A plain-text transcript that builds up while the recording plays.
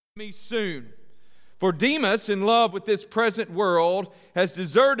Me soon. For Demas, in love with this present world, has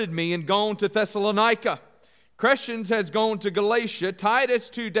deserted me and gone to Thessalonica. Crescens has gone to Galatia, Titus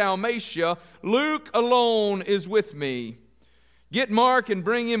to Dalmatia. Luke alone is with me. Get Mark and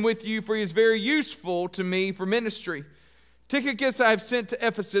bring him with you, for he is very useful to me for ministry. Tychicus I have sent to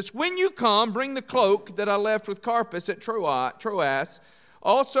Ephesus. When you come, bring the cloak that I left with Carpus at Troas.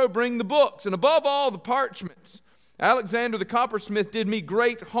 Also bring the books, and above all the parchments. Alexander the coppersmith did me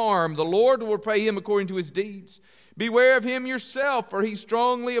great harm. The Lord will repay him according to his deeds. Beware of him yourself, for he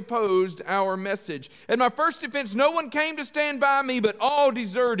strongly opposed our message. At my first defense, no one came to stand by me, but all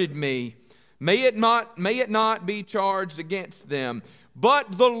deserted me. May it not be charged against them.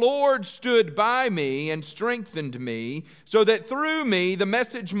 But the Lord stood by me and strengthened me, so that through me the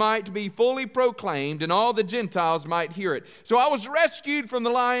message might be fully proclaimed, and all the Gentiles might hear it. So I was rescued from the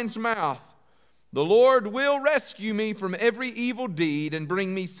lion's mouth. The Lord will rescue me from every evil deed and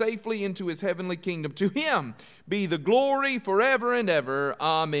bring me safely into his heavenly kingdom. To him be the glory forever and ever.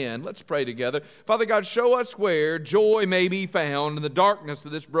 Amen. Let's pray together. Father God, show us where joy may be found in the darkness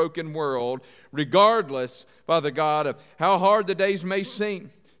of this broken world, regardless, Father God, of how hard the days may seem.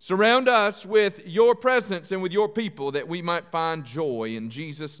 Surround us with your presence and with your people that we might find joy. In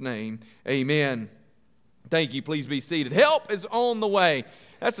Jesus' name, amen. Thank you. Please be seated. Help is on the way.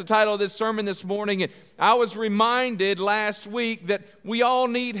 That's the title of this sermon this morning. And I was reminded last week that we all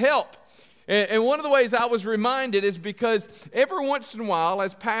need help. And one of the ways I was reminded is because every once in a while,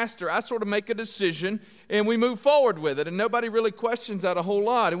 as pastor, I sort of make a decision and we move forward with it. And nobody really questions that a whole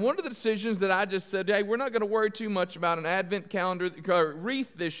lot. And one of the decisions that I just said, hey, we're not going to worry too much about an Advent calendar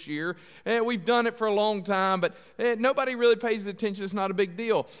wreath this year. And we've done it for a long time, but nobody really pays attention. It's not a big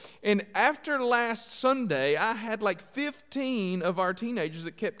deal. And after last Sunday, I had like 15 of our teenagers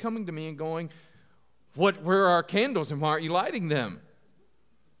that kept coming to me and going, where are our candles and why aren't you lighting them?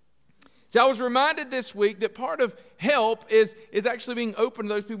 See, I was reminded this week that part of help is actually being open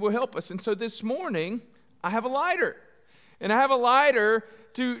to those people who help us. And so this morning, I have a lighter. And I have a lighter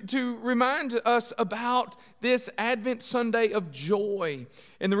to remind us about this Advent Sunday of joy.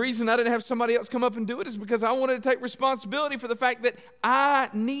 And the reason I didn't have somebody else come up and do it is because I wanted to take responsibility for the fact that I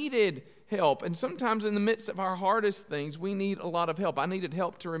needed help. And sometimes in the midst of our hardest things, we need a lot of help. I needed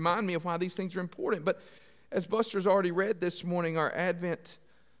help to remind me of why these things are important. But as Buster's already read this morning, our Advent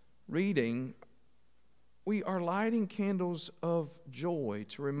reading, we are lighting candles of joy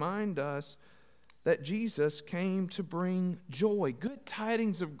to remind us that Jesus came to bring joy, good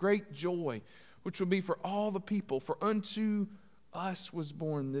tidings of great joy, which will be for all the people. For unto us was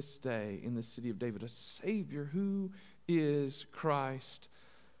born this day in the city of David a Savior who is Christ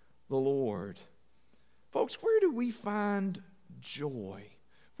the Lord. Folks, where do we find joy?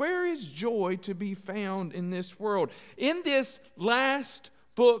 Where is joy to be found in this world? In this last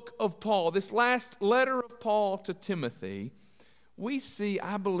book of Paul, this last letter of Paul to Timothy, we see,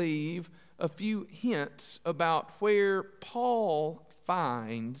 I believe, a few hints about where Paul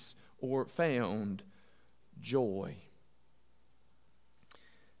finds or found joy.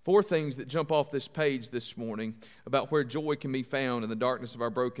 4 things that jump off this page this morning about where joy can be found in the darkness of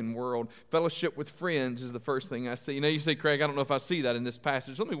our broken world. Fellowship with friends is the first thing I see. You say, Craig, I don't know if I see that in this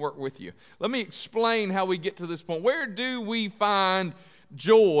passage. Let me work with you. Let me explain how we get to this point. Where do we find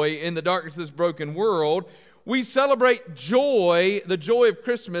joy in the darkness of this broken world? We celebrate joy, the joy of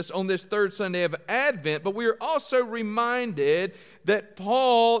Christmas, on this third Sunday of Advent, but we are also reminded that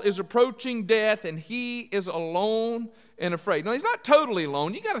Paul is approaching death and he is alone and afraid. Now, he's not totally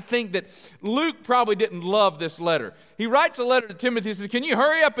alone. You got to think that Luke probably didn't love this letter. He writes a letter to Timothy and says, can you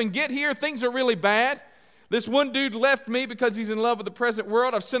hurry up and get here? Things are really bad. This one dude left me because he's in love with the present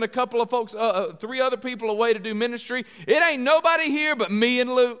world. I've sent a couple of folks, 3 other people away to do ministry. It ain't nobody here but me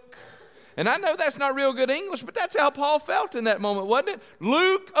and Luke. And I know that's not real good English, but that's how Paul felt in that moment, wasn't it?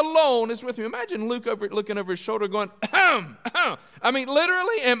 Luke alone is with me. Imagine Luke looking over his shoulder going, ahem, ahem. I mean,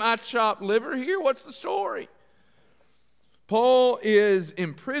 literally, am I chopped liver here? What's the story? Paul is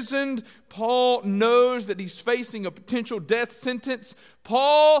imprisoned. Paul knows that he's facing a potential death sentence.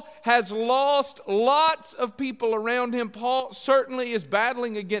 Paul has lost lots of people around him. Paul certainly is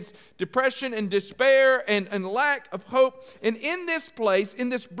battling against depression and despair and lack of hope. And in this place, in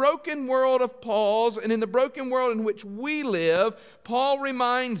this broken world of Paul's and in the broken world in which we live, Paul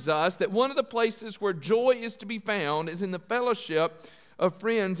reminds us that one of the places where joy is to be found is in the fellowship of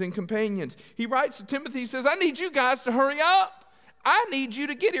friends and companions. He writes to Timothy, he says, I need you guys to hurry up. I need you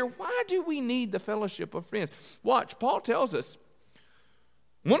to get here. Why do we need the fellowship of friends? Watch, Paul tells us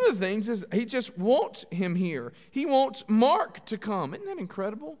one of the things is he just wants him here. He wants Mark to come. Isn't that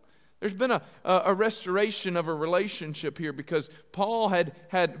incredible? There's been a restoration of a relationship here because Paul had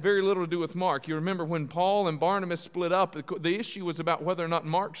very little to do with Mark. You remember when Paul and Barnabas split up, the issue was about whether or not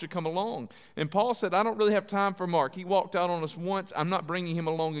Mark should come along. And Paul said, I don't really have time for Mark. He walked out on us once. I'm not bringing him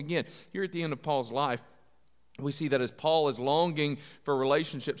along again. Here at the end of Paul's life, we see that as Paul is longing for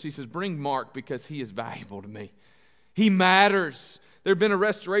relationships, he says, bring Mark because he is valuable to me. He matters. There's been a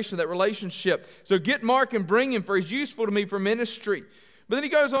restoration of that relationship. So get Mark and bring him, for he's useful to me for ministry. But then he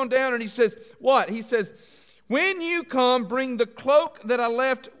goes on down and he says, what? He says, when you come, bring the cloak that I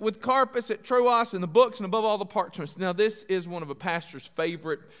left with Carpus at Troas and the books and above all the parchments. Now this is one of a pastor's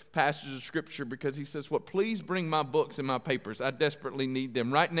favorite passages of Scripture because he says, what? Please bring my books and my papers. I desperately need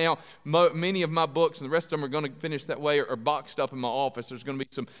them. Right now, many of my books, and the rest of them are going to finish that way, are boxed up in my office. There's going to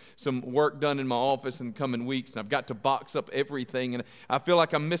be some work done in my office in the coming weeks, and I've got to box up everything. And I feel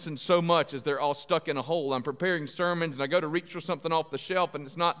like I'm missing so much as they're all stuck in a hole. I'm preparing sermons, and I go to reach for something off the shelf, and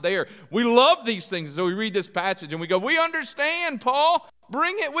it's not there. We love these things. So we read this passage, and we go, we understand, Paul.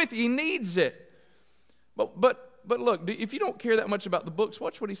 Bring it with you. He needs it. But look, if you don't care that much about the books,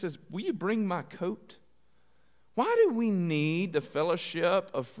 watch what he says. Will you bring my coat? Why do we need the fellowship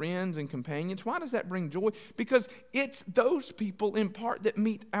of friends and companions? Why does that bring joy? Because it's those people in part that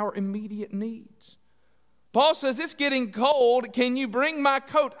meet our immediate needs. Paul says, it's getting cold. Can you bring my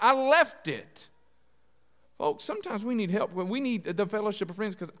coat? I left it. Folks, sometimes we need help. We need the fellowship of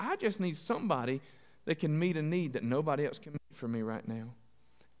friends because I just need somebody that can meet a need that nobody else can meet for me right now.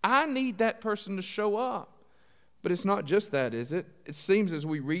 I need that person to show up. But it's not just that, is it? It seems as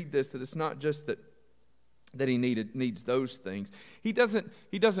we read this that it's not just that he needs those things. He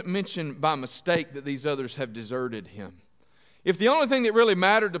doesn't mention by mistake that these others have deserted him. If the only thing that really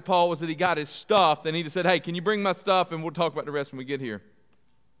mattered to Paul was that he got his stuff, then he'd have said, hey, can you bring my stuff and we'll talk about the rest when we get here.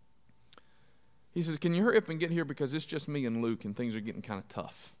 He says, can you hurry up and get here because it's just me and Luke and things are getting kind of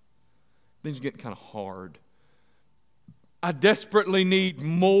tough. Things are getting kind of hard. I desperately need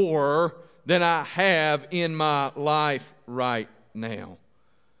more than I have in my life right now.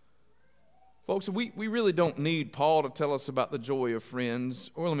 Folks, we really don't need Paul to tell us about the joy of friends.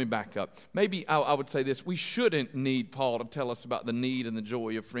 Or let me back up. Maybe I would say this. We shouldn't need Paul to tell us about the need and the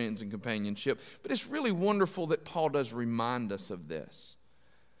joy of friends and companionship. But it's really wonderful that Paul does remind us of this.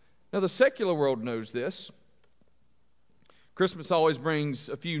 Now, the secular world knows this. Christmas always brings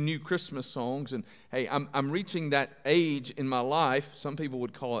a few new Christmas songs. And, hey, I'm reaching that age in my life. Some people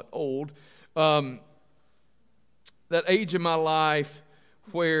would call it old. That age in my life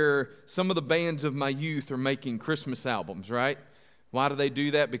where some of the bands of my youth are making Christmas albums, right? Why do they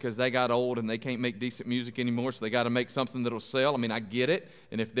do that? Because they got old and they can't make decent music anymore, so they got to make something that'll sell. I mean, I get it.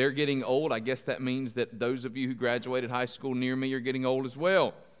 And if they're getting old, I guess that means that those of you who graduated high school near me are getting old as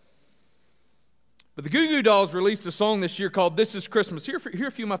well. But the Goo Goo Dolls released a song this year called This Is Christmas. Here are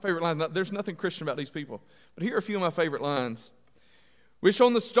a few of my favorite lines. Now, there's nothing Christian about these people, but here are a few of my favorite lines. Wish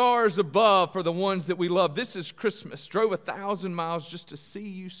on the stars above for the ones that we love. This is Christmas. Drove 1,000 miles just to see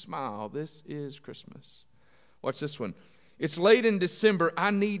you smile. This is Christmas. Watch this one. It's late in December.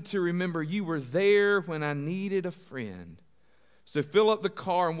 I need to remember you were there when I needed a friend. So fill up the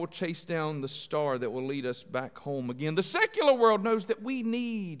car and we'll chase down the star that will lead us back home again. The secular world knows that we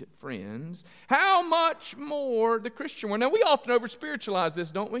need friends. How much more the Christian world? Now, we often over-spiritualize this,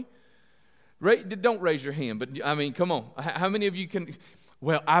 don't we? Don't raise your hand, but I mean, come on. How many of you can,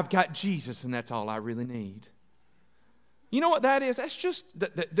 well, I've got Jesus and that's all I really need. You know what that is? That's just,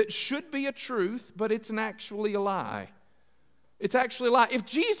 that should be a truth, but it's actually a lie. It's actually a lie. If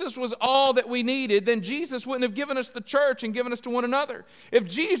Jesus was all that we needed, then Jesus wouldn't have given us the church and given us to one another. If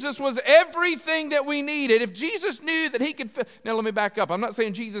Jesus was everything that we needed, if Jesus knew that he could fill... Now, let me back up. I'm not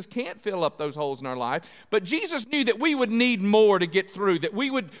saying Jesus can't fill up those holes in our life, but Jesus knew that we would need more to get through, that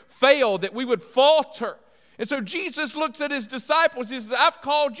we would fail, that we would falter. And so Jesus looks at his disciples. He says, I've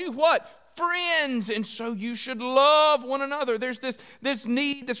called you what? Friends, and so you should love one another. There's this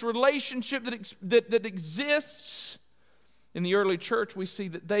need, this relationship that exists. In the early church, we see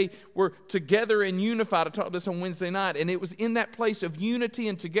that they were together and unified. I taught about this on Wednesday night. And it was in that place of unity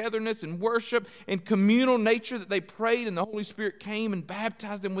and togetherness and worship and communal nature that they prayed, and the Holy Spirit came and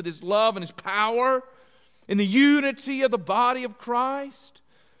baptized them with His love and His power in the unity of the body of Christ.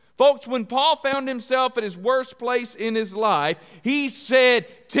 Folks, when Paul found himself at his worst place in his life, he said,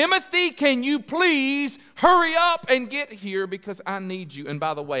 Timothy, can you please hurry up and get here because I need you. And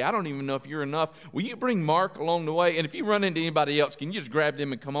by the way, I don't even know if you're enough. Will you bring Mark along the way? And if you run into anybody else, can you just grab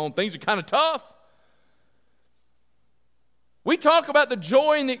them and come on? Things are kind of tough. We talk about the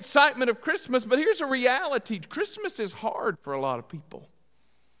joy and the excitement of Christmas, but here's a reality. Christmas is hard for a lot of people.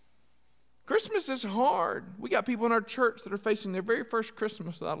 Christmas is hard. We got people in our church that are facing their very first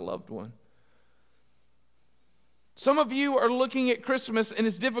Christmas without a loved one. Some of you are looking at Christmas and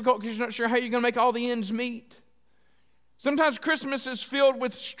it's difficult because you're not sure how you're going to make all the ends meet. Sometimes Christmas is filled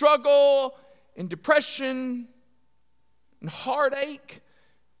with struggle and depression and heartache.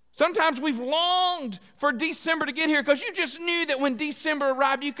 Sometimes we've longed for December to get here because you just knew that when December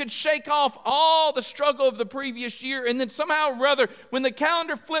arrived, you could shake off all the struggle of the previous year. And then somehow or other, when the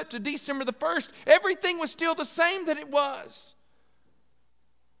calendar flipped to December the 1st, everything was still the same that it was.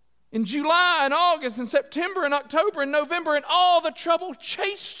 In July and August and September and October and November, and all the trouble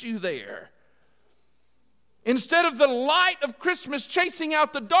chased you there. Instead of the light of Christmas chasing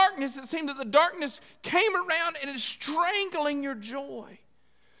out the darkness, it seemed that the darkness came around and is strangling your joy.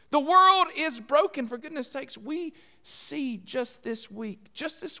 The world is broken, for goodness sakes. We see just this week,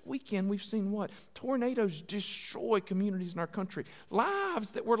 just this weekend, we've seen what? Tornadoes destroy communities in our country.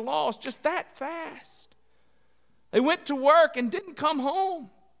 Lives that were lost just that fast. They went to work and didn't come home.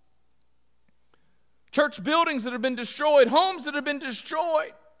 Church buildings that have been destroyed, homes that have been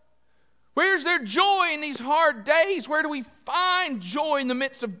destroyed. Where's their joy in these hard days? Where do we find joy in the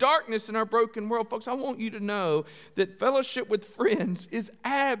midst of darkness in our broken world? Folks, I want you to know that fellowship with friends is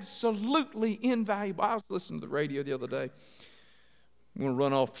absolutely invaluable. I was listening to the radio the other day. I'm going to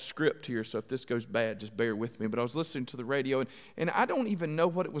run off script here, so if this goes bad, just bear with me. But I was listening to the radio, and I don't even know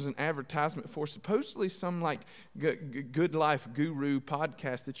what it was an advertisement for. Supposedly some like Good Life Guru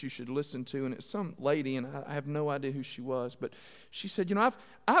podcast that you should listen to. And it's some lady, and I have no idea who she was. But she said, you know,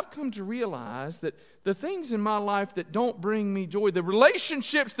 I've come to realize that the things in my life that don't bring me joy, the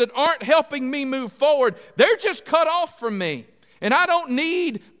relationships that aren't helping me move forward, they're just cut off from me. And I don't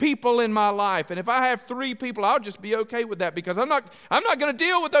need people in my life. And if I have 3 people, I'll just be okay with that because I'm not going to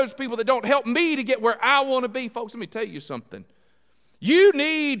deal with those people that don't help me to get where I want to be. Folks, let me tell you something. You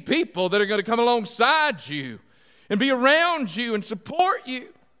need people that are going to come alongside you and be around you and support you.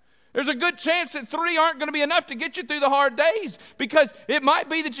 There's a good chance that 3 aren't going to be enough to get you through the hard days because it might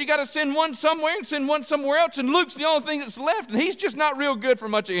be that you got to send one somewhere and send one somewhere else, and Luke's the only thing that's left, and he's just not real good for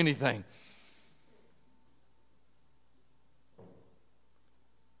much of anything.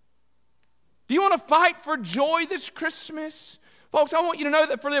 Do you want to fight for joy this Christmas? Folks, I want you to know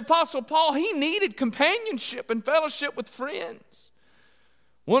that for the Apostle Paul, he needed companionship and fellowship with friends.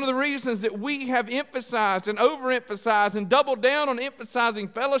 One of the reasons that we have emphasized and overemphasized and doubled down on emphasizing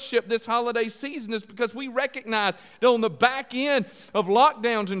fellowship this holiday season is because we recognize that on the back end of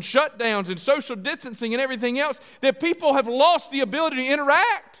lockdowns and shutdowns and social distancing and everything else, that people have lost the ability to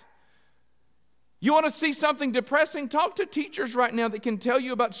interact. You want to see something depressing? Talk to teachers right now that can tell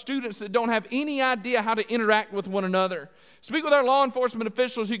you about students that don't have any idea how to interact with one another. Speak with our law enforcement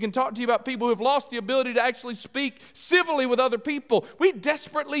officials who can talk to you about people who have lost the ability to actually speak civilly with other people. We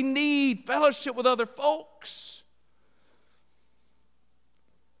desperately need fellowship with other folks.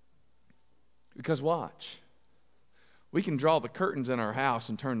 Because watch. We can draw the curtains in our house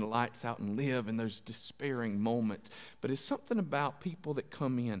and turn the lights out and live in those despairing moments. But it's something about people that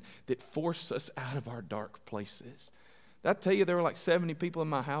come in that force us out of our dark places. Did I tell you there were like 70 people in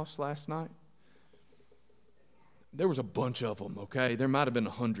my house last night? There was a bunch of them, okay? There might have been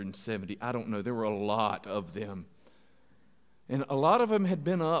 170. I don't know. There were a lot of them. And a lot of them had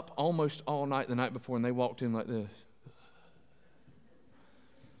been up almost all night the night before, and they walked in like this.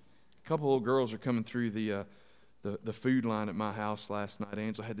 A couple of little girls are coming through the food line at my house last night.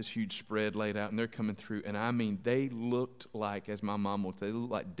 Angela had this huge spread laid out, and they're coming through. And I mean, they looked like, as my mom would say, they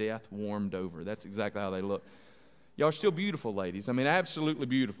looked like death warmed over. That's exactly how they look. Y'all are still beautiful, ladies. I mean, absolutely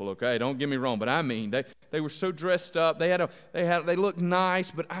beautiful, okay? Don't get me wrong. But I mean, they were so dressed up. They looked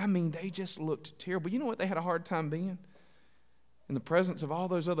nice, but I mean, they just looked terrible. You know what they had a hard time being? In the presence of all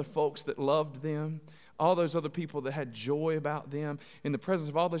those other folks that loved them, all those other people that had joy about them, in the presence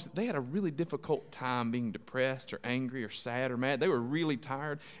of all those, they had a really difficult time being depressed or angry or sad or mad. They were really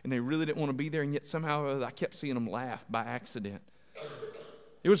tired, and they really didn't want to be there, and yet somehow I kept seeing them laugh by accident.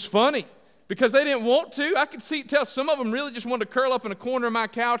 It was funny because they didn't want to. I could tell some of them really just wanted to curl up in a corner of my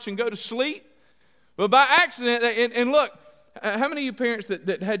couch and go to sleep. But by accident, and look, how many of you parents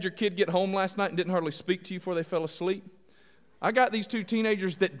that had your kid get home last night and didn't hardly speak to you before they fell asleep? I got these 2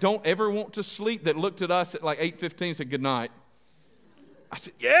 teenagers that don't ever want to sleep that looked at us at like 8:15 and said, "Good night." I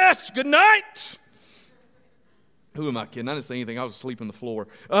said, "Yes, good night." Who am I kidding? I didn't say anything. I was asleep on the floor.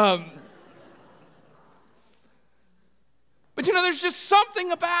 But you know, there's just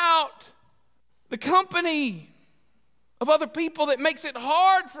something about the company of other people that makes it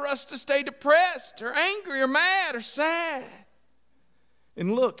hard for us to stay depressed or angry or mad or sad.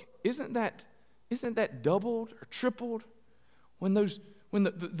 And look, isn't that doubled or tripled when when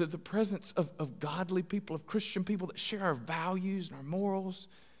the presence of godly people, of Christian people that share our values and our morals,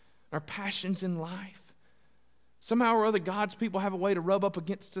 our passions in life. Somehow or other, God's people have a way to rub up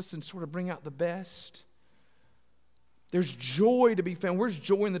against us and sort of bring out the best. There's joy to be found. Where's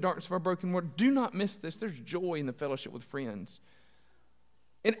joy in the darkness of our broken world? Do not miss this. There's joy in the fellowship with friends.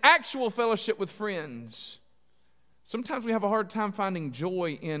 In actual fellowship with friends. Sometimes we have a hard time finding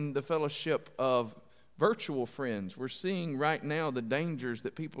joy in the fellowship of virtual friends. We're seeing right now the dangers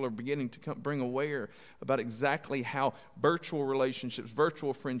that people are beginning to bring aware about exactly how virtual relationships,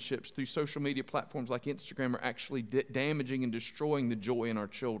 virtual friendships through social media platforms like Instagram are actually damaging and destroying the joy in our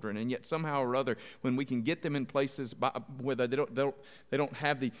children. And yet somehow or other, when we can get them in places where they don't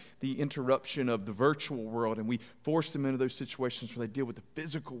have the interruption of the virtual world, and we force them into those situations where they deal with the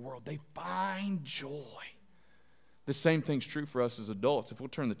physical world, they find joy. The same thing's true for us as adults. If we'll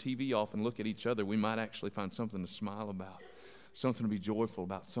turn the TV off and look at each other, we might actually find something to smile about, something to be joyful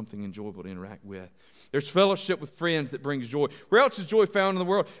about, something enjoyable to interact with. There's fellowship with friends that brings joy. Where else is joy found in the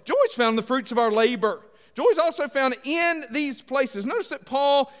world? Joy is found in the fruits of our labor. Joy is also found in these places. Notice that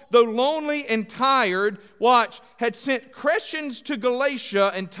Paul, though lonely and tired, had sent Crescens to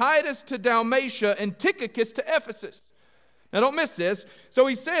Galatia and Titus to Dalmatia and Tychicus to Ephesus. Now don't miss this. So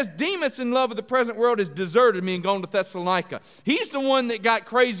he says, Demas, in love with the present world, has deserted me and gone to Thessalonica. He's the one that got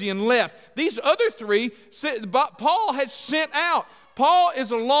crazy and left. These other three, Paul has sent out. Paul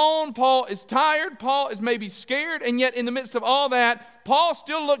is alone. Paul is tired. Paul is maybe scared. And yet in the midst of all that, Paul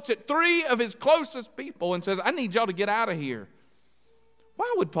still looks at three of his closest people and says, I need y'all to get out of here.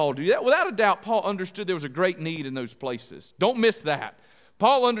 Why would Paul do that? Without a doubt, Paul understood there was a great need in those places. Don't miss that.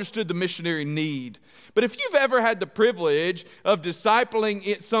 Paul understood the missionary need. But if you've ever had the privilege of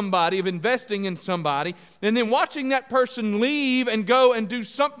discipling somebody, of investing in somebody, and then watching that person leave and go and do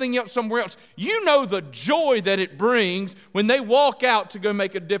something else somewhere else, you know the joy that it brings when they walk out to go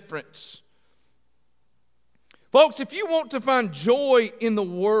make a difference. Folks, if you want to find joy in the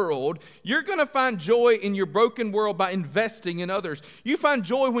world, you're going to find joy in your broken world by investing in others. You find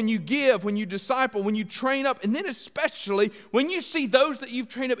joy when you give, when you disciple, when you train up, and then especially when you see those that you've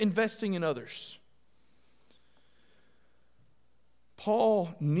trained up investing in others.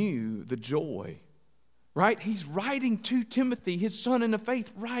 Paul knew the joy, right? He's writing to Timothy, his son in the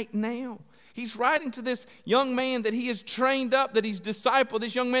faith, right now. He's writing to this young man that he has trained up, that he's discipled,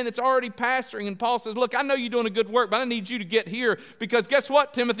 this young man that's already pastoring. And Paul says, look, I know you're doing a good work, but I need you to get here because guess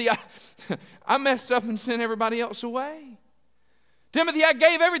what, Timothy? I messed up and sent everybody else away. Timothy, I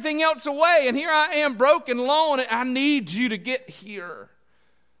gave everything else away, and here I am broken, alone, and I need you to get here.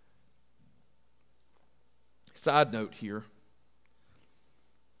 Side note here.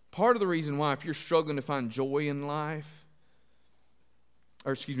 Part of the reason why, if you're struggling to find joy in life,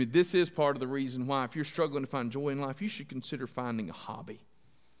 this is part of the reason why, if you're struggling to find joy in life, you should consider finding a hobby.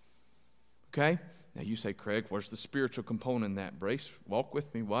 Okay? Now you say, Craig, where's the spiritual component in that? Brace, walk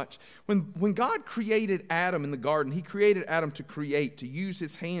with me, watch. When God created Adam in the garden, He created Adam to create, to use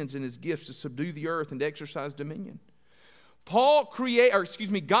his hands and his gifts to subdue the earth and to exercise dominion. God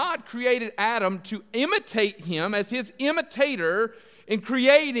created Adam to imitate Him as His imitator in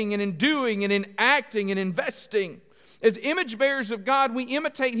creating and in doing and in acting and investing. As image bearers of God, we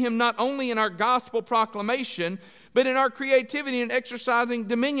imitate Him not only in our gospel proclamation, but in our creativity and exercising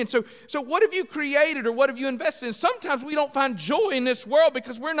dominion. So what have you created or what have you invested in? Sometimes we don't find joy in this world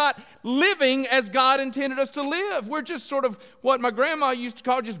because we're not living as God intended us to live. We're just sort of what my grandma used to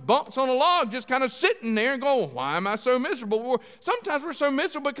call just bumps on a log, just kind of sitting there and going, why am I so miserable? Sometimes we're so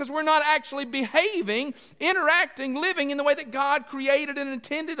miserable because we're not actually behaving, interacting, living in the way that God created and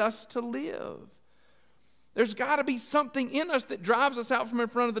intended us to live. There's got to be something in us that drives us out from in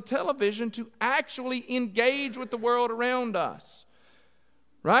front of the television to actually engage with the world around us.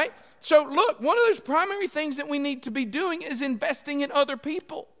 Right? So look, one of those primary things that we need to be doing is investing in other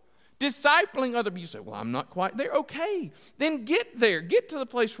people. Discipling other people. You say, well, I'm not quite there. Okay, then get there. Get to the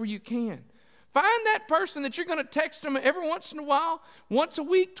place where you can. Find that person that you're going to text them every once in a while, once a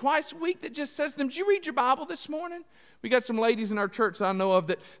week, twice a week, that just says to them, did you read your Bible this morning? We got some ladies in our church that I know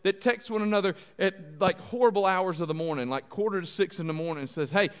of that text one another at like horrible hours of the morning, like 5:45 in the morning, and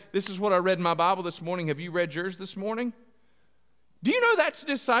says, hey, this is what I read in my Bible this morning. Have you read yours this morning? Do you know that's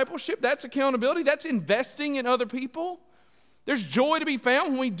discipleship? That's accountability. That's investing in other people. There's joy to be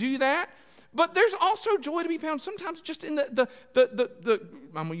found when we do that. But there's also joy to be found sometimes just in the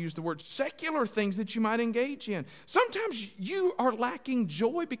I'm going to use the word secular things that you might engage in. Sometimes you are lacking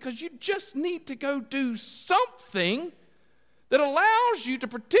joy because you just need to go do something that allows you to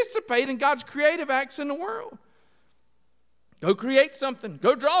participate in God's creative acts in the world. Go create something.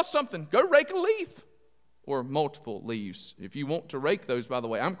 Go draw something. Go rake a leaf. or multiple leaves. If you want to rake those, by the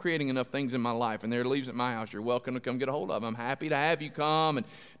way, I'm creating enough things in my life, and there are leaves at my house. You're welcome to come get a hold of them. I'm happy to have you come and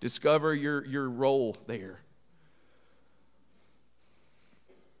discover your role there.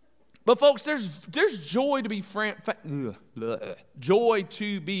 But folks, there's joy to be joy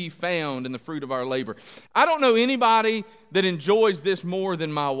to be found in the fruit of our labor. I don't know anybody that enjoys this more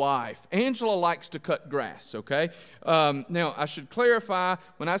than my wife. Angela likes to cut grass, okay? Now, I should clarify,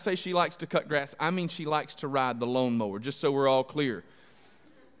 when I say she likes to cut grass, I mean she likes to ride the lawnmower, just so we're all clear.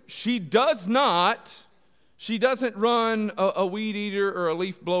 She doesn't run a weed eater or a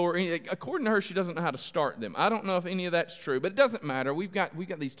leaf blower. According to her, she doesn't know how to start them. I don't know if any of that's true, but it doesn't matter. We've got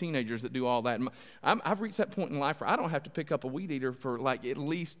these teenagers that do all that. I've reached that point in life where I don't have to pick up a weed eater for like at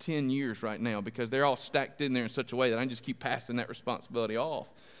least 10 years right now, because they're all stacked in there in such a way that I can just keep passing that responsibility off.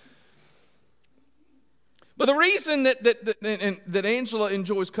 But the reason that Angela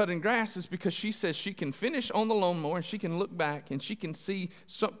enjoys cutting grass is because she says she can finish on the lawnmower and she can look back and she can see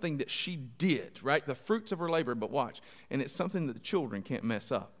something that she did, right? The fruits of her labor, but watch. And it's something that the children can't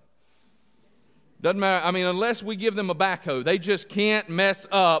mess up. Doesn't matter. I mean, unless we give them a backhoe, they just can't mess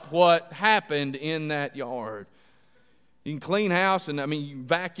up what happened in that yard. You can clean house and, you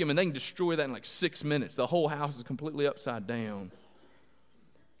vacuum and they can destroy that in like 6 minutes. The whole house is completely upside down.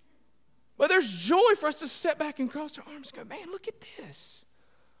 But there's joy for us to step back and cross our arms and go, man, look at this.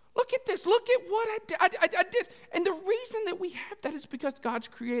 Look at this. Look at what I did. I did. And the reason that we have that is because God's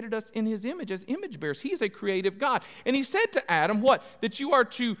created us in his image as image bearers. He is a creative God. And he said to Adam, what? That you are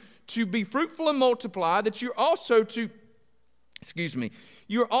to be fruitful and multiply, that you're also to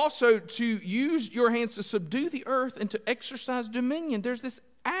use your hands to subdue the earth and to exercise dominion. There's this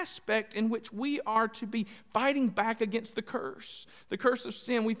aspect in which we are to be fighting back against the curse of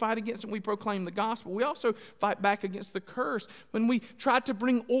sin. We fight against it when we proclaim the gospel. We also fight back against the curse when we try to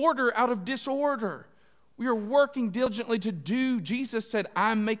bring order out of disorder. We are working diligently to do. Jesus said,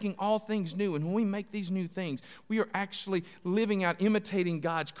 I'm making all things new. And when we make these new things, we are actually living out, imitating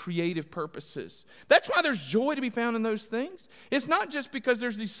God's creative purposes. That's why there's joy to be found in those things. It's not just because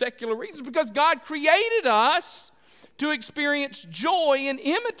there's these secular reasons, because God created us to experience joy in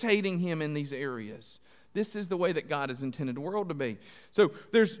imitating him in these areas. This is the way that God has intended the world to be. So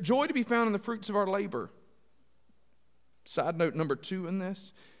there's joy to be found in the fruits of our labor. Side note number 2 in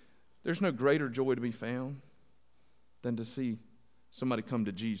this, there's no greater joy to be found than to see somebody come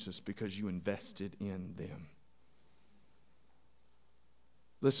to Jesus because you invested in them.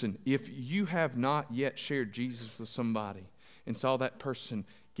 Listen, if you have not yet shared Jesus with somebody and saw that person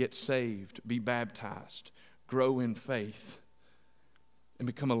get saved, be baptized, grow in faith, and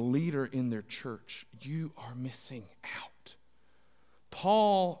become a leader in their church, you are missing out.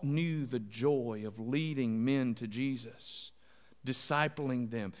 Paul knew the joy of leading men to Jesus,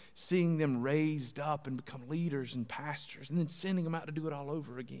 discipling them, seeing them raised up and become leaders and pastors, and then sending them out to do it all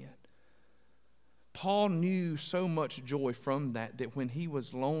over again. Paul knew so much joy from that when he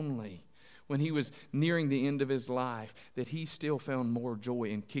was lonely, when he was nearing the end of his life, that he still found more joy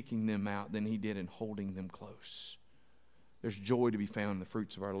in kicking them out than he did in holding them close. There's joy to be found in the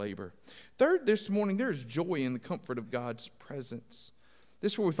fruits of our labor. Third, this morning, there's joy in the comfort of God's presence.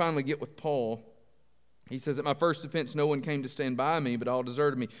 This is where we finally get with Paul. He says, at my first offense, no one came to stand by me, but all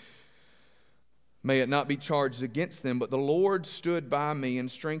deserted me. May it not be charged against them, but the Lord stood by me and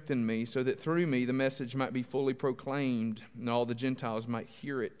strengthened me, so that through me the message might be fully proclaimed, and all the Gentiles might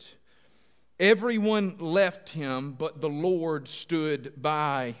hear it. Everyone left him, but the Lord stood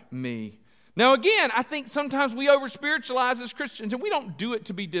by me. Now again, I think sometimes we over-spiritualize as Christians, and we don't do it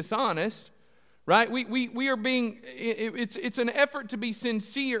to be dishonest, right? We are being, it's an effort to be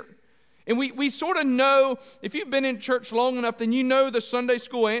sincere. And we sort of know, if you've been in church long enough, then you know the Sunday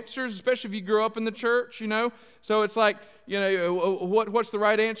school answers, especially if you grew up in the church, So it's like, what's the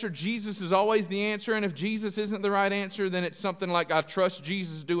right answer? Jesus is always the answer, and if Jesus isn't the right answer, then it's something like, I trust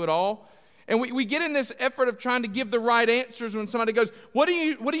Jesus, do it all. And we get in this effort of trying to give the right answers when somebody goes, where do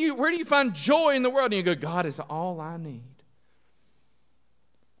you find joy in the world? And you go, God is all I need.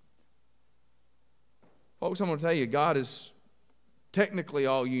 Folks, I'm going to tell you, God is technically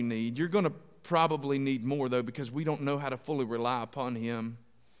all you need. You're going to probably need more, though, because we don't know how to fully rely upon him.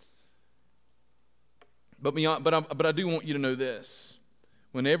 But I do want you to know this.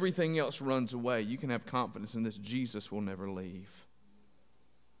 When everything else runs away, you can have confidence in this. Jesus will never leave.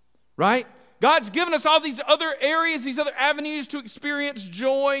 Right? God's given us all these other areas, these other avenues to experience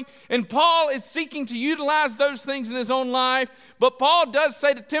joy. And Paul is seeking to utilize those things in his own life. But Paul does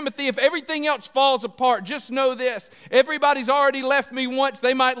say to Timothy, if everything else falls apart, just know this. Everybody's already left me once.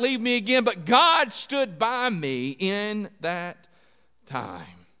 They might leave me again. But God stood by me in that time.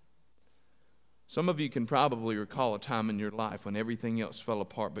 Some of you can probably recall a time in your life when everything else fell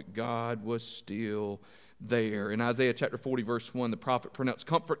apart, but God was still there. In Isaiah chapter 40, verse 1, the prophet pronounced,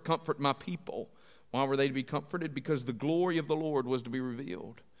 "Comfort, comfort my people." Why were they to be comforted? Because the glory of the Lord was to be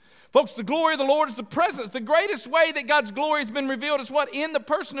revealed. Folks, the glory of the Lord is the presence. The greatest way that God's glory has been revealed is what? In the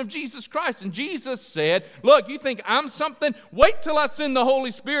person of Jesus Christ. And Jesus said, look, you think I'm something? Wait till I send the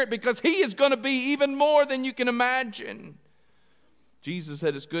Holy Spirit, because He is going to be even more than you can imagine. Jesus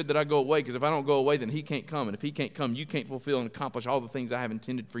said, it's good that I go away, because if I don't go away, then He can't come. And if He can't come, you can't fulfill and accomplish all the things I have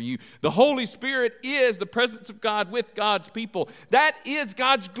intended for you. The Holy Spirit is the presence of God with God's people. That is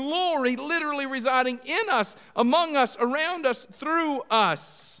God's glory literally residing in us, among us, around us, through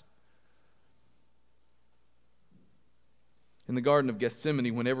us. In the Garden of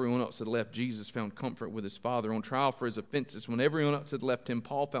Gethsemane, when everyone else had left, Jesus found comfort with His Father. On trial for His offenses, when everyone else had left Him,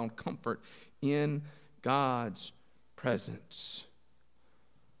 Paul found comfort in God's presence.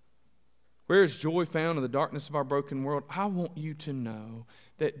 Where is joy found in the darkness of our broken world? I want you to know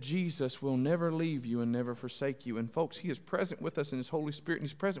that Jesus will never leave you and never forsake you. And folks, He is present with us in His Holy Spirit, and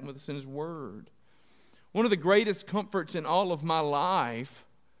He's present with us in His Word. One of the greatest comforts in all of my life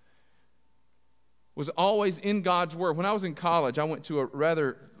was always in God's Word. When I was in college, I went to a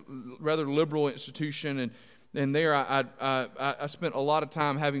rather liberal institution, and there I spent a lot of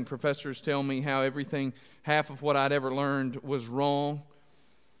time having professors tell me how half of what I'd ever learned was wrong.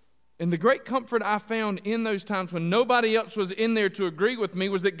 And the great comfort I found in those times when nobody else was in there to agree with me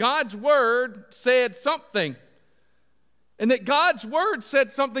was that God's Word said something. And that God's Word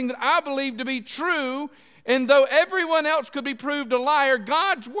said something that I believed to be true. And though everyone else could be proved a liar,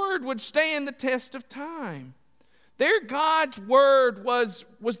 God's Word would stand the test of time. There, God's Word was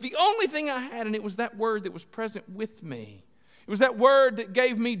the only thing I had, and it was that Word that was present with me. It was that Word that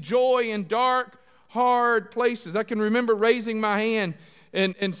gave me joy in dark, hard places. I can remember raising my hand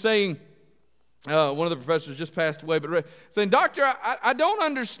and saying, one of the professors just passed away, but saying, "Doctor, I don't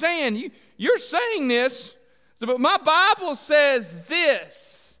understand. You're saying this, but my Bible says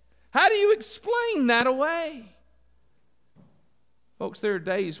this. How do you explain that away?" Folks, there are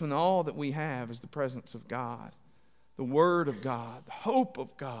days when all that we have is the presence of God, the Word of God, the hope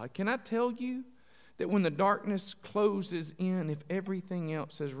of God. Can I tell you that when the darkness closes in, if everything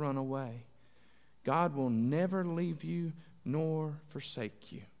else has run away, God will never leave you nor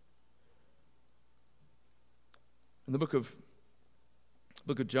forsake you. In the book of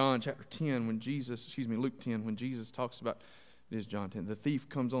John, chapter 10, Luke 10, when Jesus talks about, it is John 10, the thief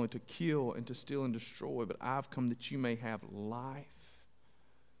comes only to kill and to steal and destroy, but I've come that you may have life.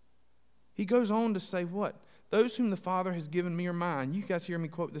 He goes on to say what? Those whom the Father has given me are mine. You guys hear me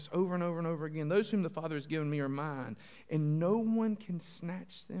quote this over and over and over again. Those whom the Father has given me are mine, and no one can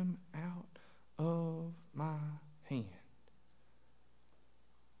snatch them out of my hand.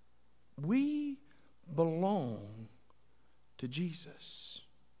 We belong to Jesus.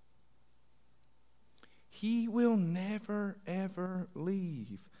 He will never, ever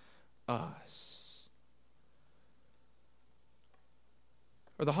leave us.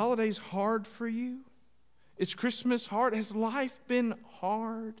 Are the holidays hard for you? Is Christmas hard? Has life been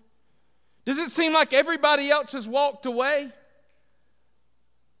hard? Does it seem like everybody else has walked away?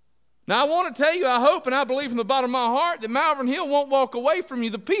 Now, I want to tell you, I hope and I believe from the bottom of my heart that Malvern Hill won't walk away from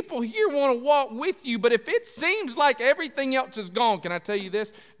you. The people here want to walk with you, but if it seems like everything else is gone, can I tell you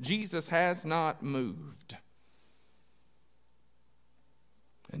this? Jesus has not moved.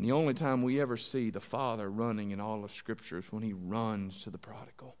 And the only time we ever see the Father running in all of Scripture is when He runs to the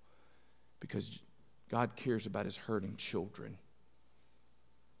prodigal, because God cares about His hurting children,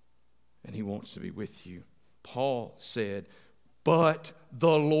 and He wants to be with you. Paul said, "But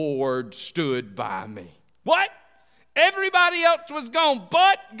the Lord stood by me." What? Everybody else was gone,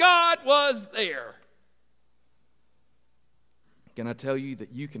 but God was there. Can I tell you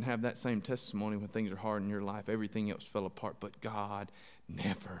that you can have that same testimony when things are hard in your life? Everything else fell apart, but God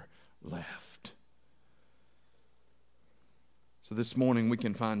never left. So this morning we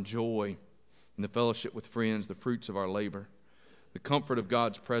can find joy in the fellowship with friends, the fruits of our labor, the comfort of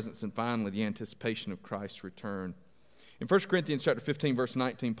God's presence, and finally the anticipation of Christ's return. In 1 Corinthians chapter 15, verse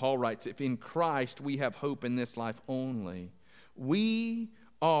 19, Paul writes, "If in Christ we have hope in this life only, we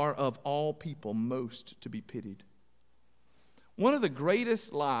are of all people most to be pitied." One of the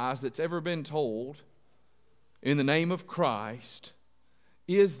greatest lies that's ever been told in the name of Christ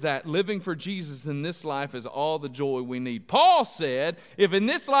is that living for Jesus in this life is all the joy we need. Paul said, if in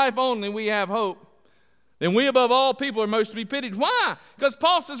this life only we have hope, then we above all people are most to be pitied. Why? Because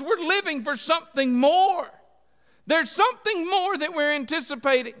Paul says we're living for something more. There's something more that we're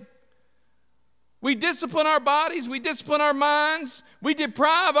anticipating. We discipline our bodies. We discipline our minds. We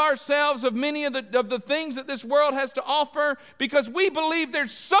deprive ourselves of many of the things that this world has to offer because we believe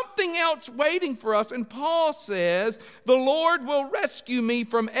there's something else waiting for us. And Paul says, the Lord will rescue me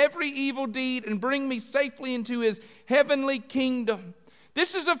from every evil deed and bring me safely into His heavenly kingdom.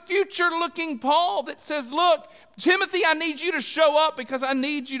 This is a future-looking Paul that says, look, Timothy, I need you to show up because I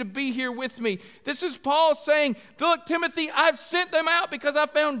need you to be here with me. This is Paul saying, look, Timothy, I've sent them out because I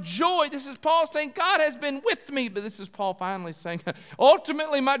found joy. This is Paul saying, God has been with me. But this is Paul finally saying,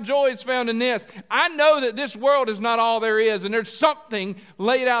 ultimately my joy is found in this. I know that this world is not all there is, and there's something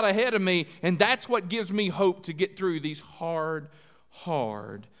laid out ahead of me, and that's what gives me hope to get through these hard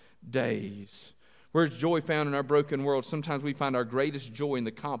days. Where's joy found in our broken world? Sometimes we find our greatest joy in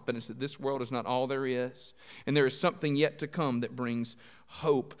the confidence that this world is not all there is, and there is something yet to come that brings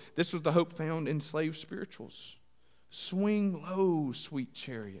hope. This was the hope found in slave spirituals. Swing low, sweet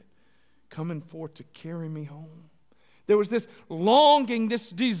chariot, coming forth to carry me home. There was this longing,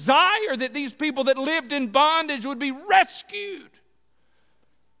 this desire that these people that lived in bondage would be rescued.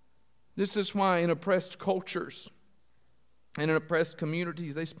 This is why in oppressed cultures and in oppressed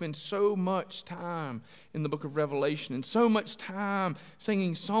communities, they spend so much time in the book of Revelation and so much time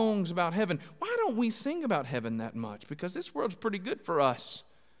singing songs about heaven. Why don't we sing about heaven that much? Because this world's pretty good for us.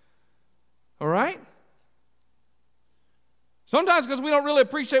 All right? Sometimes because we don't really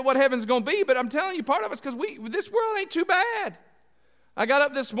appreciate what heaven's going to be, but I'm telling you, part of it's because this world ain't too bad. I got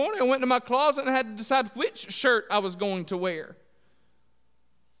up this morning, I went into my closet and had to decide which shirt I was going to wear.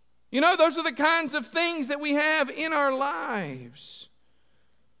 You know, those are the kinds of things that we have in our lives.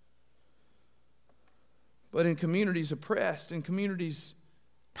 But in communities oppressed, in communities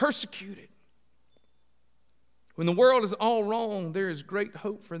persecuted, when the world is all wrong, there is great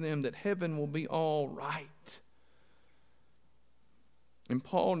hope for them that heaven will be all right. And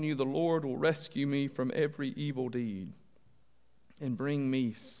Paul knew the Lord will rescue me from every evil deed and bring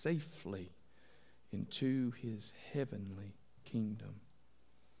me safely into His heavenly kingdom.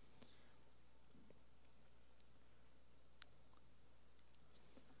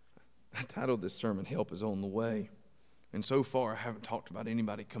 I titled this sermon, Help is on the Way. And so far, I haven't talked about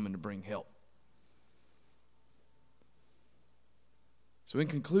anybody coming to bring help. So in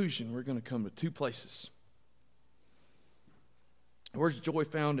conclusion, we're going to come to two places. Where's joy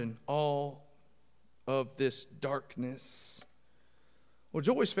found in all of this darkness? Well,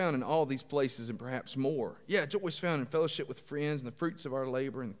 joy is found in all these places and perhaps more. Yeah, joy is found in fellowship with friends and the fruits of our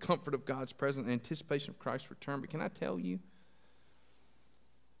labor and the comfort of God's presence and anticipation of Christ's return. But can I tell you,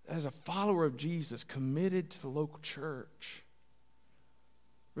 as a follower of Jesus, committed to the local church,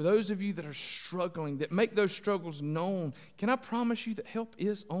 for those of you that are struggling, that make those struggles known, can I promise you that help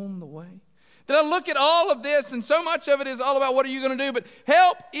is on the way? That I look at all of this, and so much of it is all about what are you going to do, but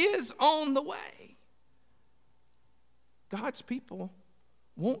help is on the way. God's people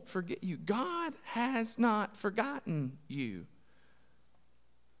won't forget you. God has not forgotten you.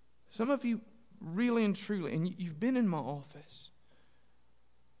 Some of you really and truly, and you've been in my office,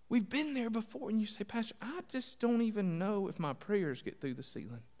 we've been there before, and you say, Pastor, I just don't even know if my prayers get through the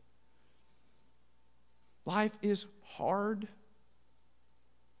ceiling. Life is hard.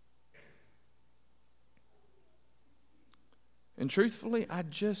 And truthfully, I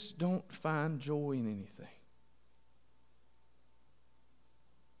just don't find joy in anything.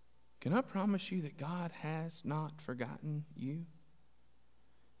 Can I promise you that God has not forgotten you?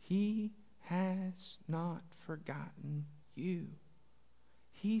 He has not forgotten you.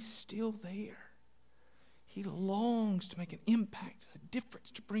 He's still there. He longs to make an impact, a difference,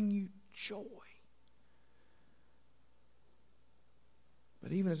 to bring you joy.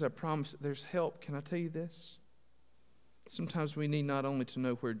 But even as I promise that there's help, can I tell you this? Sometimes we need not only to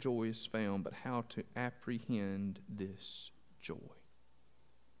know where joy is found, but how to apprehend this joy.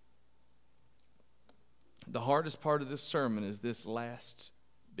 The hardest part of this sermon is this last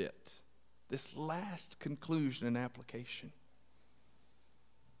bit, this last conclusion and application.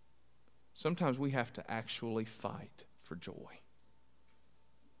 Sometimes we have to actually fight for joy.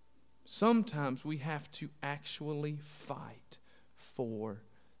 Sometimes we have to actually fight for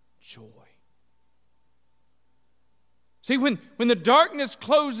joy. See, when the darkness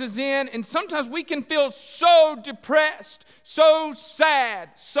closes in, and sometimes we can feel so depressed, so sad,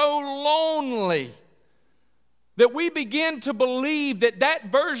 so lonely, that we begin to believe that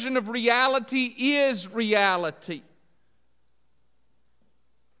that version of reality is reality.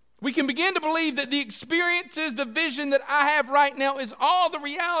 We can begin to believe that the experiences, the vision that I have right now is all the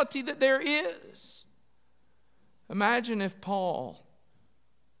reality that there is. Imagine if Paul,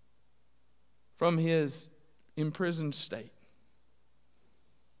 from his imprisoned state,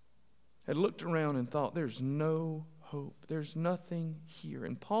 had looked around and thought, there's no hope. There's nothing here.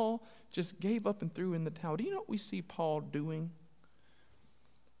 And Paul just gave up and threw in the towel. Do you know what we see Paul doing?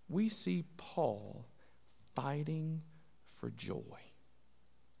 We see Paul fighting for joy.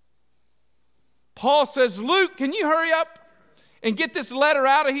 Paul says, Luke, can you hurry up and get this letter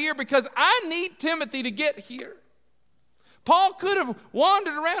out of here because I need Timothy to get here. Paul could have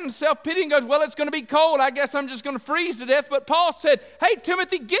wandered around in self-pity and goes, well, it's going to be cold. I guess I'm just going to freeze to death. But Paul said, hey,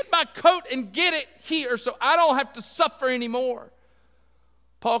 Timothy, get my coat and get it here so I don't have to suffer anymore.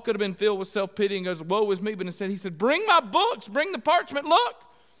 Paul could have been filled with self-pity and goes, woe is me. But instead he said, bring my books, bring the parchment. Look,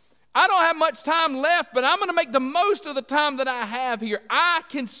 I don't have much time left, but I'm going to make the most of the time that I have here. I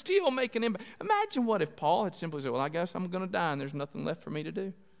can still make an impact. Imagine what if Paul had simply said, well, I guess I'm going to die and there's nothing left for me to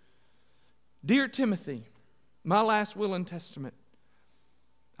do. Dear Timothy, my last will and testament.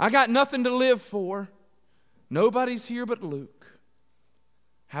 I got nothing to live for. Nobody's here but Luke.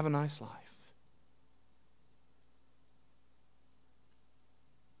 Have a nice life.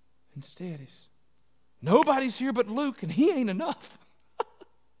 Instead, nobody's here but Luke, and he ain't enough.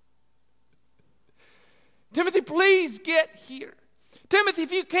 Timothy, please get here. Timothy,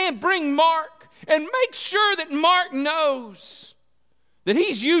 if you can, bring Mark and make sure that Mark knows that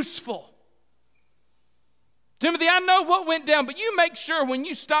he's useful. Timothy, I know what went down, but you make sure when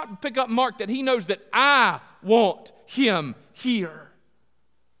you stop and pick up Mark that he knows that I want him here.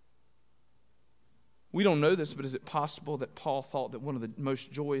 We don't know this, but is it possible that Paul thought that one of the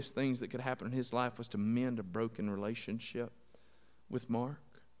most joyous things that could happen in his life was to mend a broken relationship with Mark?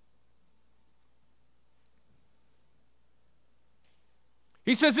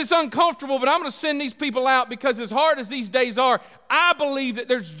 He says, it's uncomfortable, but I'm going to send these people out because as hard as these days are, I believe that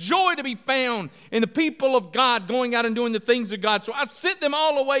there's joy to be found in the people of God going out and doing the things of God. So I sent them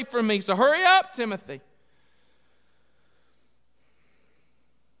all away from me. So hurry up, Timothy.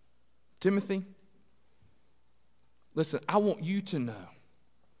 Timothy, listen, I want you to know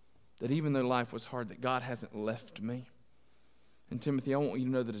that even though life was hard, that God hasn't left me. And Timothy, I want you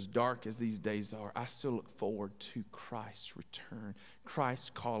to know that as dark as these days are, I still look forward to Christ's return,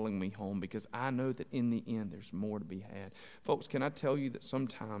 Christ calling me home, because I know that in the end there's more to be had. Folks, can I tell you that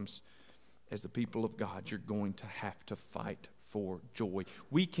sometimes as the people of God, you're going to have to fight for joy.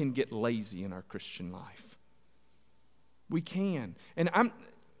 We can get lazy in our Christian life. We can. And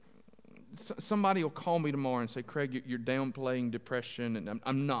somebody will call me tomorrow and say, Craig, you're downplaying depression, and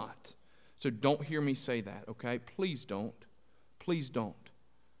I'm not. So don't hear me say that, okay? Please don't. Please don't.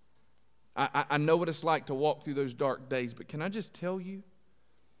 I know what it's like to walk through those dark days, but can I just tell you,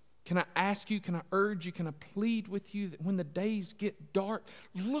 can I ask you, can I urge you, can I plead with you that when the days get dark,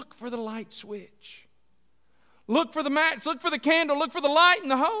 look for the light switch. Look for the match, look for the candle, look for the light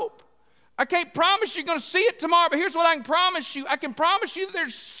and the hope. I can't promise you're going to see it tomorrow, but here's what I can promise you. I can promise you that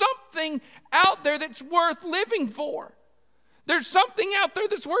there's something out there that's worth living for. There's something out there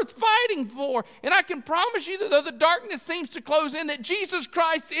that's worth fighting for. And I can promise you that though the darkness seems to close in, that Jesus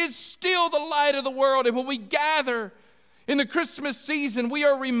Christ is still the light of the world. And when we gather in the Christmas season, we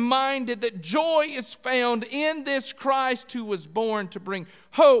are reminded that joy is found in this Christ who was born to bring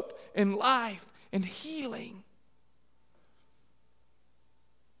hope and life and healing.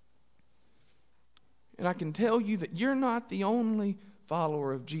 And I can tell you that you're not the only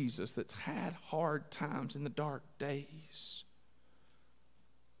follower of Jesus that's had hard times in the dark days.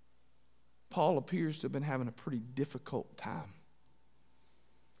 Paul appears to have been having a pretty difficult time.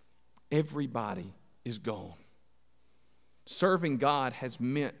 Everybody is gone. Serving God has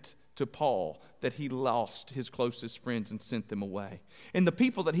meant to Paul that he lost his closest friends and sent them away. And the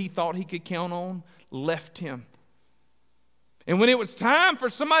people that he thought he could count on left him. And when it was time for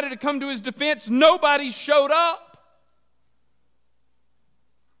somebody to come to his defense, nobody showed up.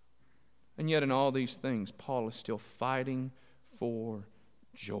 And yet in all these things, Paul is still fighting for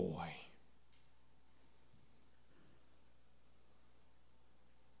joy.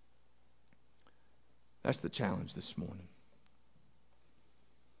 That's the challenge this morning.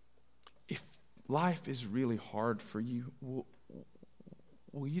 If life is really hard for you,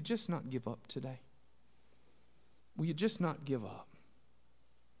 will you just not give up today? Will you just not give up?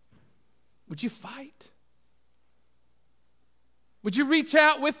 Would you fight? Would you reach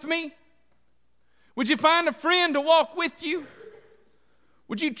out with me? Would you find a friend to walk with you?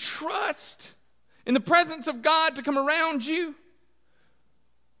 Would you trust in the presence of God to come around you?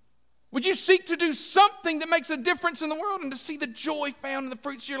 Would you seek to do something that makes a difference in the world and to see the joy found in the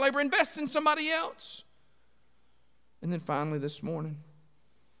fruits of your labor? Invest in somebody else. And then finally this morning,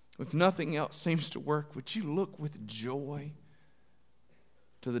 if nothing else seems to work, would you look with joy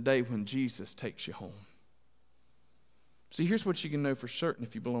to the day when Jesus takes you home? See, here's what you can know for certain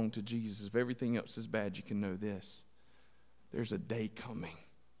if you belong to Jesus. If everything else is bad, you can know this. There's a day coming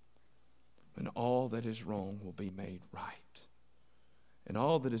when all that is wrong will be made right. And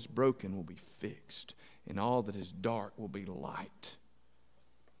all that is broken will be fixed. And all that is dark will be light.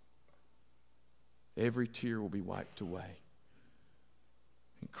 Every tear will be wiped away.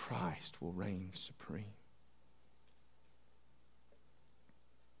 And Christ will reign supreme.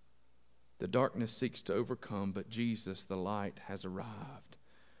 The darkness seeks to overcome, but Jesus, the light, has arrived.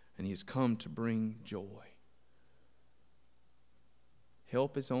 And He has come to bring joy.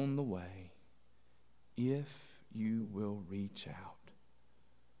 Help is on the way if you will reach out.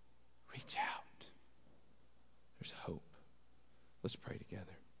 Reach out. There's hope. Let's pray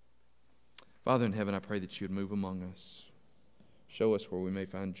together. Father in heaven, I pray that you would move among us. Show us where we may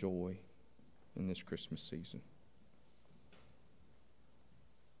find joy in this Christmas season.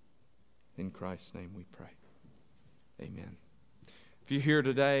 In Christ's name we pray. Amen. If you're here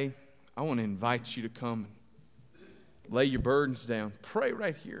today, I want to invite you to come and lay your burdens down. Pray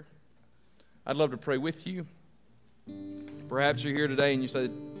right here. I'd love to pray with you. Perhaps you're here today and you say,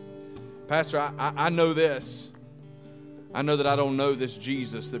 Pastor, I know this. I know that I don't know this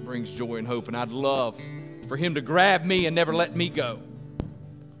Jesus that brings joy and hope, and I'd love for Him to grab me and never let me go.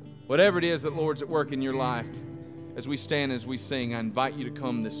 Whatever it is that Lord's at work in your life, as we stand, as we sing, I invite you to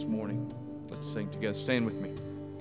come this morning. Let's sing together. Stand with me.